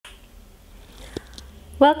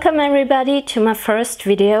Welcome everybody to my first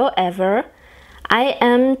video ever. I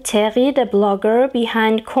am Theri, the blogger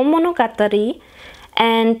behind Komonogatari,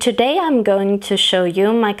 and today I'm going to show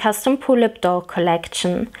you my custom Pullip doll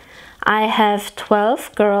collection. I have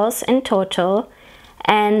 12 girls in total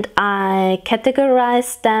and I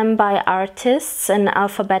categorized them by artists in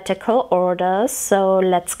alphabetical order, so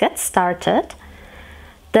let's get started.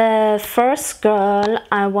 The first girl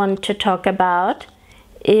I want to talk about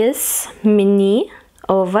is Minnie.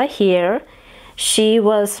 Over here, she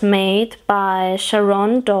was made by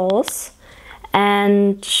Charon dolls,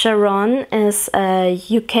 and Charon is a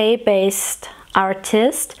UK-based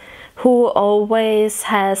artist who always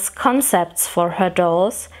has concepts for her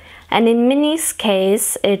dolls, and in Minnie's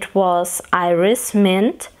case it was iris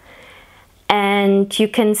mint, and you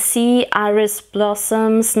can see iris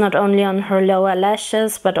blossoms not only on her lower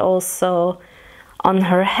lashes but also on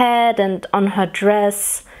her head and on her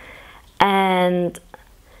dress. And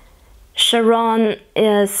Charon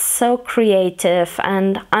is so creative,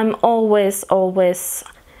 and I'm always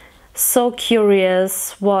so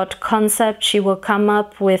curious what concept she will come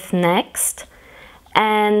up with next.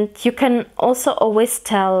 And you can also always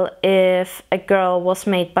tell if a girl was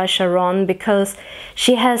made by Charon because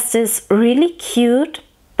she has this really cute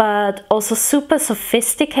but also super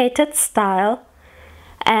sophisticated style,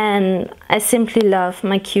 and I simply love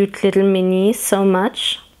my cute little Minnie so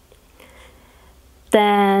much.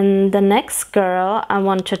 Then the next girl I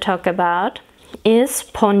want to talk about is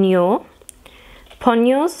Ponyo.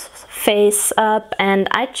 Ponyo's face up and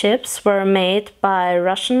eye chips were made by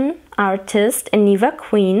Russian artist Eniva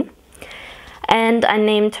Queen, and I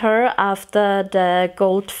named her after the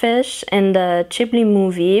goldfish in the Ghibli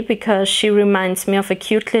movie because she reminds me of a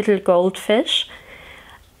cute little goldfish,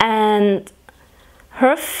 and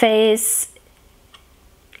her face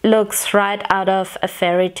looks right out of a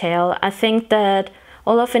fairy tale. I think that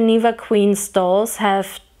all of Eniva Queen's dolls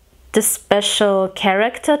have this special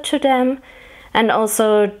character to them, and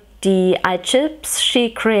also the eye chips she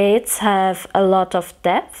creates have a lot of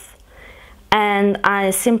depth, and I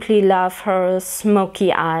simply love her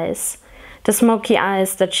smoky eyes. The smoky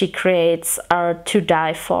eyes that she creates are to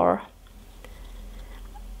die for.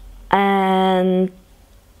 And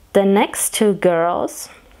the next two girls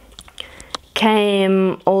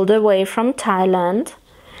came all the way from Thailand,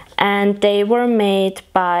 and they were made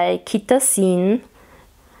by Kitasin,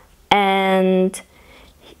 and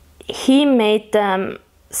he made them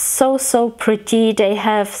so pretty. They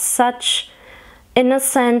have such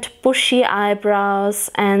innocent bushy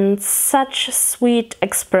eyebrows and such sweet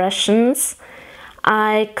expressions.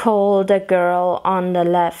 I call the girl on the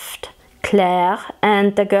left Claire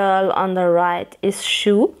and the girl on the right is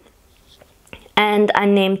Choux, and I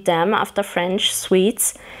named them after French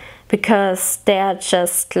sweets because they are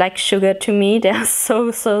just like sugar to me. They are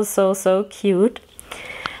so cute.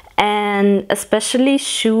 And especially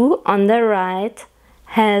Choux on the right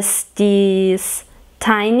has these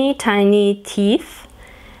tiny teeth,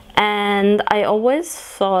 and I always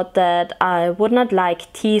thought that I would not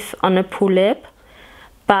like teeth on a Pullip,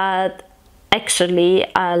 but actually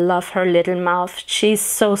I love her little mouth. She's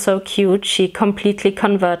so cute. She completely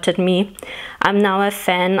converted me. I'm now a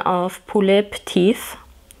fan of Pullip teeth.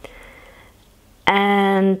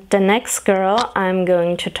 And the next girl I'm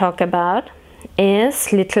going to talk about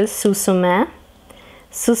is little Suzume.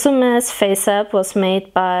 Suzume's face up was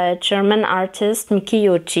made by German artist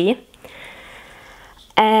Mikiyochii,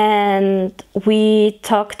 and we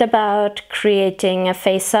talked about creating a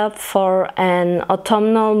face up for an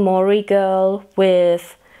autumnal Mori girl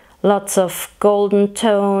with lots of golden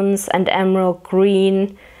tones and emerald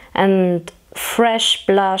green and fresh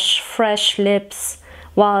blush, fresh lips,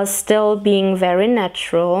 while still being very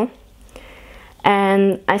natural.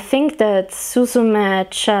 And I think that Suzume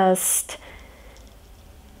just,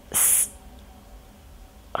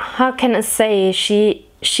 how can I say, she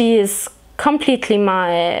is completely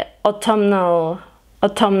my autumnal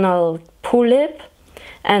Pullip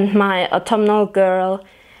and my autumnal girl,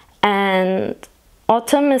 and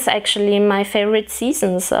autumn is actually my favorite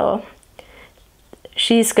season, so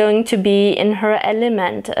she's going to be in her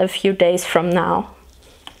element a few days from now.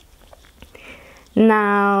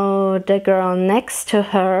 Now the girl next to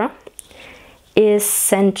her is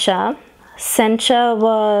Sencha. Sencha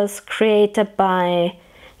was created by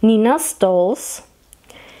Nina's Dolls,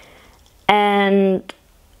 and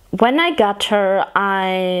when I got her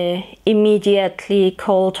I immediately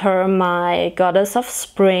called her my goddess of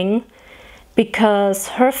spring because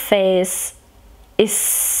her face is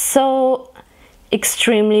so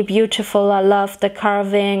extremely beautiful. I love the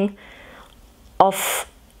carving of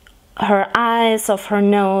her eyes, of her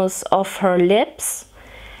nose, of her lips,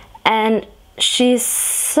 And she's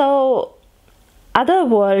so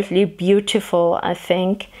otherworldly beautiful, I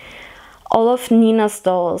think. All of Nina's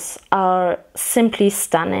dolls are simply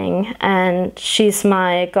stunning, and she's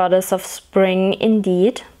my goddess of spring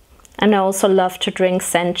indeed. And I also love to drink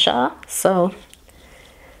Sencha, so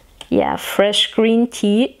yeah, fresh green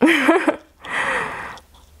tea.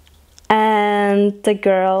 And the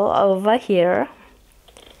girl over here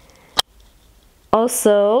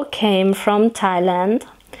also came from Thailand.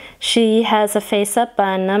 She has a face up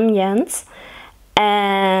by Nomyens,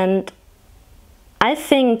 and I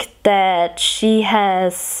think that she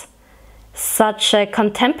has such a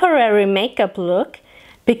contemporary makeup look,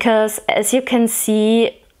 because as you can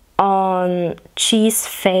see on Choux's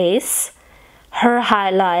face, her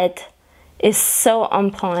highlight is so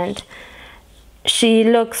on point. She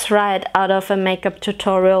looks right out of a makeup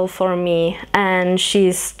tutorial for me, and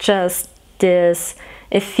she's just this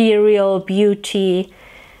ethereal beauty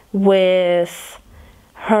with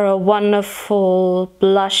her wonderful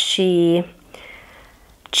blushy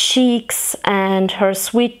cheeks and her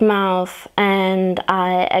sweet mouth. And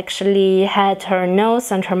I actually had her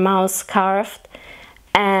nose and her mouth carved,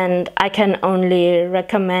 and I can only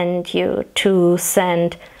recommend you to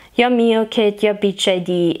send your Mio kit, your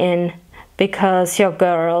BJD in, because your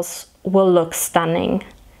girls will look stunning.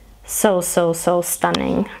 So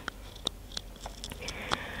stunning.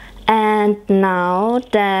 And now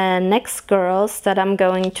the next girls that I'm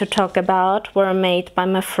going to talk about were made by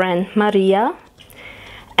my friend Maria.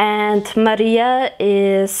 And Maria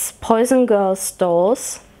is Poison Girls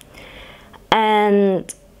dolls.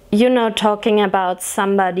 And you know, talking about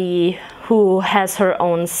somebody who has her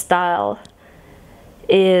own style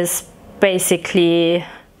is basically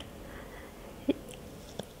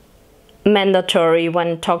mandatory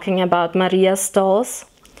when talking about Maria's dolls.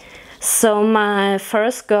 So my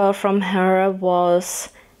first girl from her was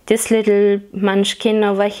this little munchkin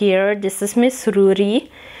over here. This is Miss Ruri.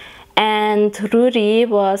 And Ruri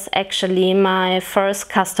was actually my first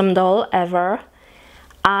custom doll ever.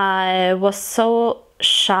 I was so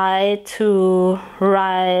shy to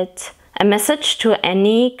write a message to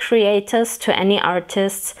any creators, to any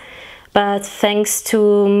artists, but thanks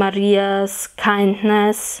to Maria's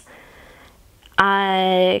kindness,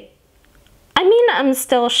 I mean, I'm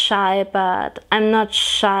still shy, but I'm not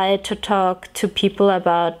shy to talk to people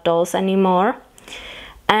about dolls anymore.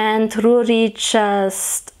 And Ruri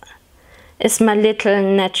just is my little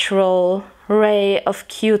natural ray of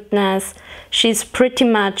cuteness. She's pretty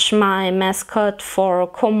much my mascot for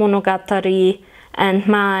Komonogatari and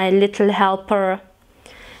my little helper,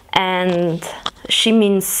 and she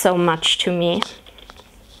means so much to me.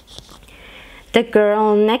 The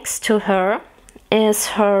girl next to her is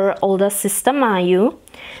her older sister Mayu.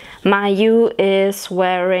 Mayu is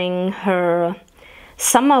wearing her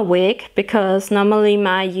summer wig, because normally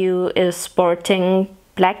Mayu is sporting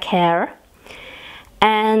black hair.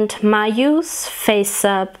 And Mayu's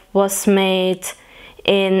face-up was made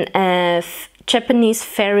in a Japanese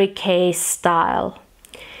fairy case style.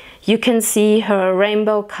 You can see her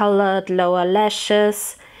rainbow-colored lower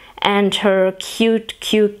lashes and her cute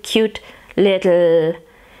little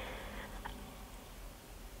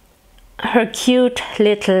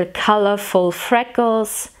colorful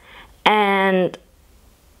freckles, and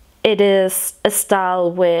it is a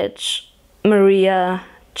style which Maria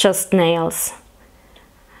just nails.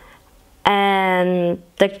 And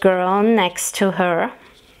the girl next to her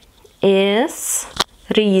is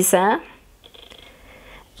Rise.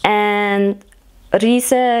 And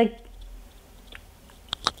Rise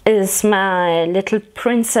is my little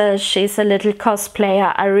princess. She's a little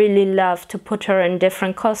cosplayer. I really love to put her in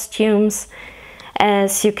different costumes,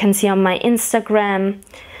 as you can see on my Instagram.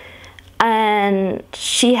 And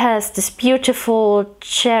she has this beautiful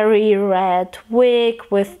cherry red wig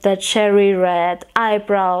with the cherry red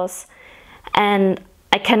eyebrows. And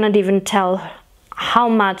I cannot even tell how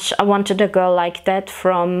much I wanted a girl like that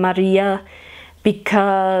from Maria,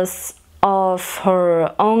 because of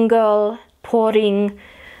her own girl, Ppoi,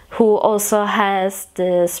 who also has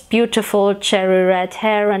this beautiful cherry red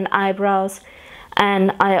hair and eyebrows.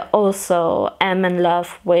 And I also am in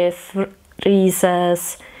love with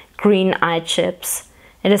Rise's green eye chips.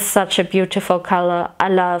 It is such a beautiful color. I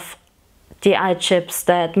love the eye chips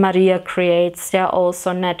that Maria creates. They are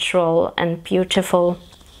also natural and beautiful.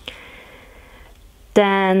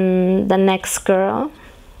 Then the next girl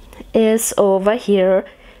is over here.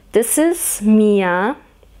 This is Mia,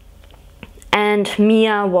 and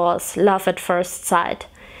Mia was love at first sight.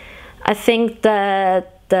 I think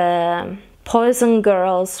that the Poison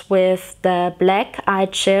girls with the black eye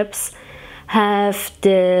chips have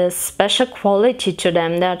this special quality to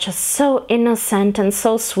them. They're just so innocent and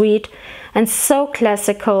so sweet and so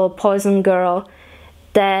classical Poison Girl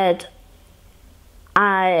that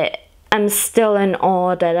I'm still in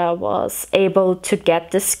awe that I was able to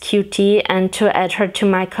get this cutie and to add her to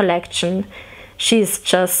my collection. She's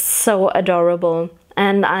just so adorable,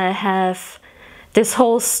 and I have this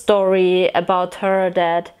whole story about her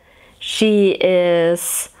that she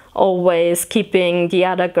is always keeping the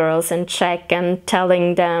other girls in check and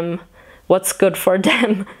telling them what's good for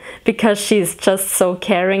them because she's just so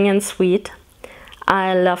caring and sweet.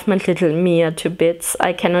 I love my little Mia to bits,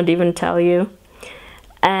 I cannot even tell you.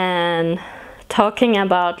 And talking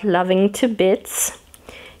about loving to bits,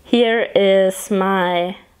 here is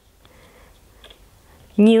my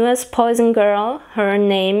newest Poison Girl. Her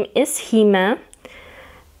name is Hime.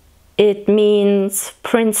 It means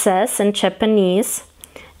princess in Japanese,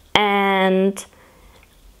 and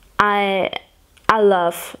I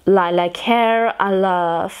love lilac hair, I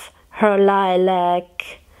love her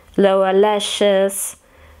lilac lower lashes,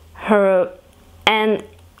 and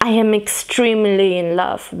I am extremely in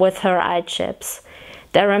love with her eye chips.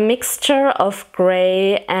 They're a mixture of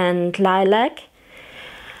gray and lilac,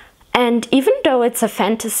 and even though it's a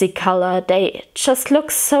fantasy color, they just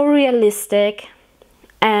look so realistic,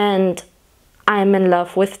 and I'm in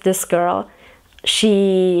love with this girl.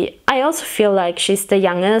 I also feel like she's the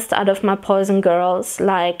youngest out of my Poison Girls,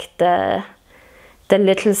 like the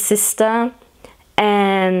little sister,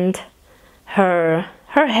 and her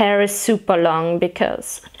hair is super long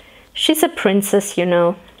because she's a princess, you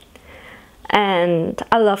know. And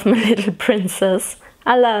I love my little princess.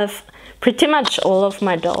 I love pretty much all of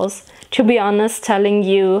my dolls. To be honest, telling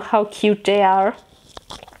you how cute they are,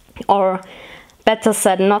 or better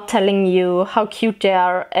said, not telling you how cute they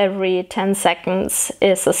are every 10 seconds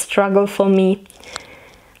is a struggle for me.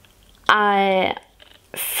 I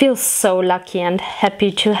feel so lucky and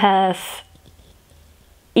happy to have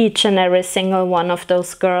each and every single one of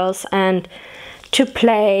those girls, and to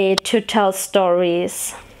play, to tell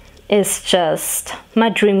stories is just my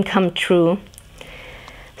dream come true.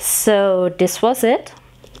 So this was it.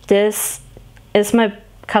 This is my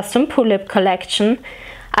custom Pullip collection.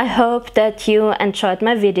 I hope that you enjoyed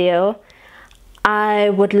my video. I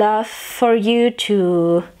would love for you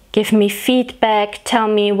to give me feedback, tell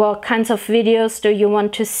me what kinds of videos do you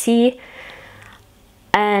want to see,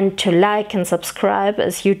 and to like and subscribe,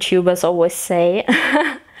 as YouTubers always say.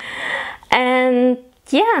 And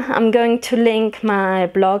yeah, I'm going to link my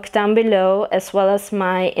blog down below, as well as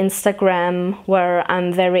my Instagram, where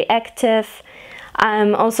I'm very active.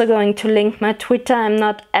 I'm also going to link my Twitter. I'm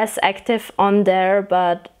not as active on there,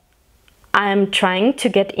 but I'm trying to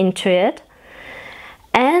get into it.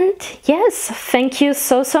 And yes, thank you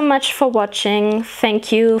so much for watching.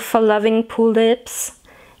 Thank you for loving Pullips.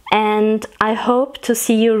 And I hope to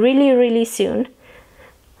see you really soon.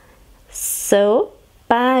 So,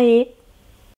 bye!